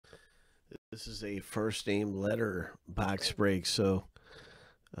This is a first name letter box break. So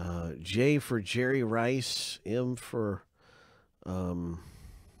J for Jerry Rice, M for who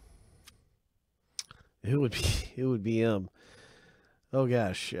would be who would be M? Oh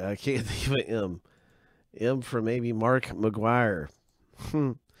gosh, I can't think of an M. M for maybe Mark McGuire.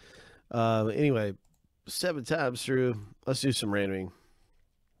 Anyway, 7 times through. Let's do some randoming.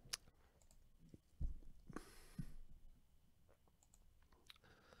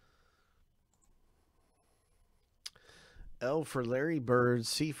 L for Larry Bird,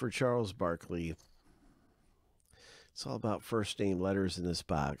 C for Charles Barkley. It's all about first name letters in this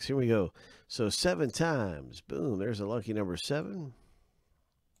box. Here we go. So 7 times. Boom, there's a lucky number 7.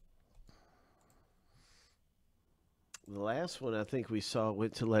 The last one I think we saw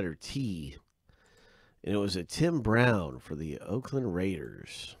went to letter T. And it was a Tim Brown for the Oakland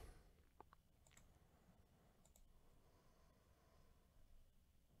Raiders.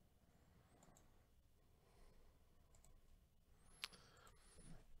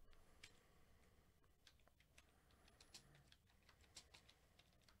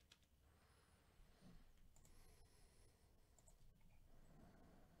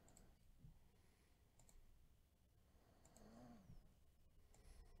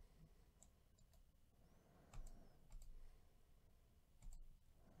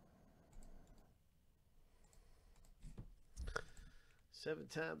 Seven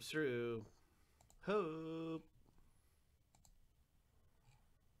times through. Hope.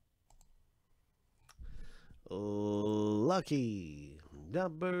 Lucky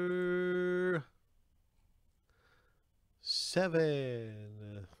number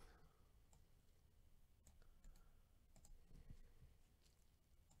 7.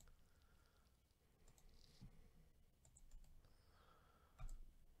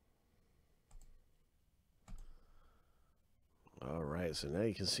 All right, so now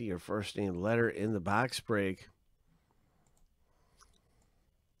you can see your first name letter in the box break.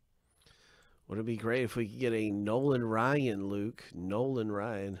 Would it be great if we could get a Nolan Ryan, Luke? Nolan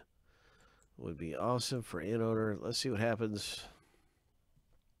Ryan would be awesome for in owner. Let's see what happens.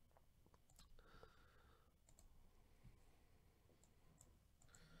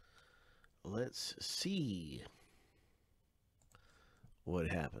 Let's see what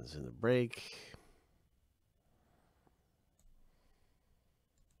happens in the break.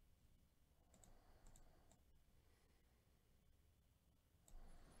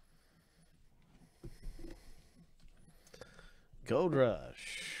 Gold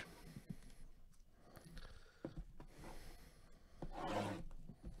Rush.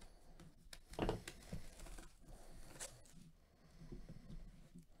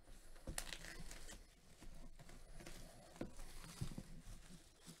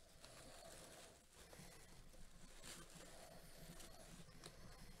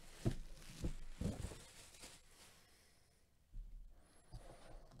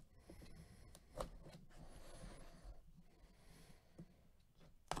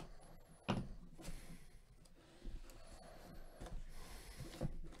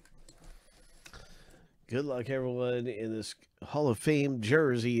 Good luck, everyone, in this Hall of Fame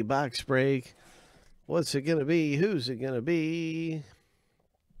jersey box break. What's it going to be? Who's it going to be?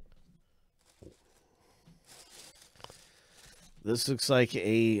 This looks like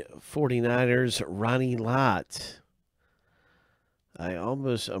a 49ers Ronnie Lott.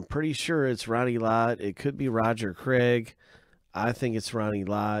 I'm pretty sure it's Ronnie Lott. It could be Roger Craig. I think it's Ronnie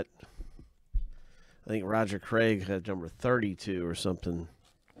Lott. I think Roger Craig had number 32 or something.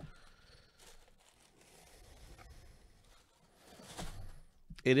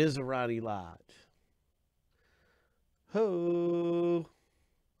 It is a Ronnie Lott. Ho!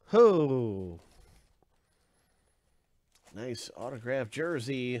 Ho! Nice autographed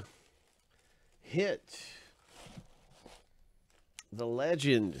jersey. Hit. The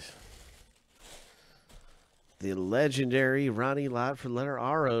legend. The legendary Ronnie Lott for letter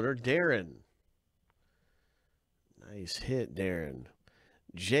R owner, Darren. Nice hit, Darren.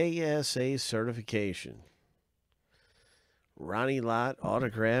 JSA certification. Ronnie Lott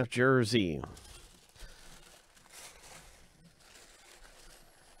autographed jersey.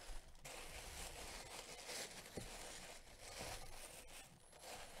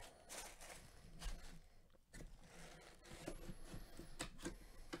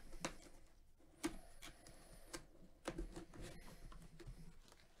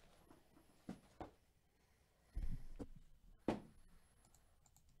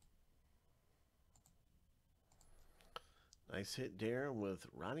 Nice hit, Darren, with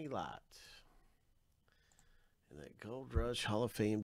Ronnie Lott. And that Gold Rush Hall of Fame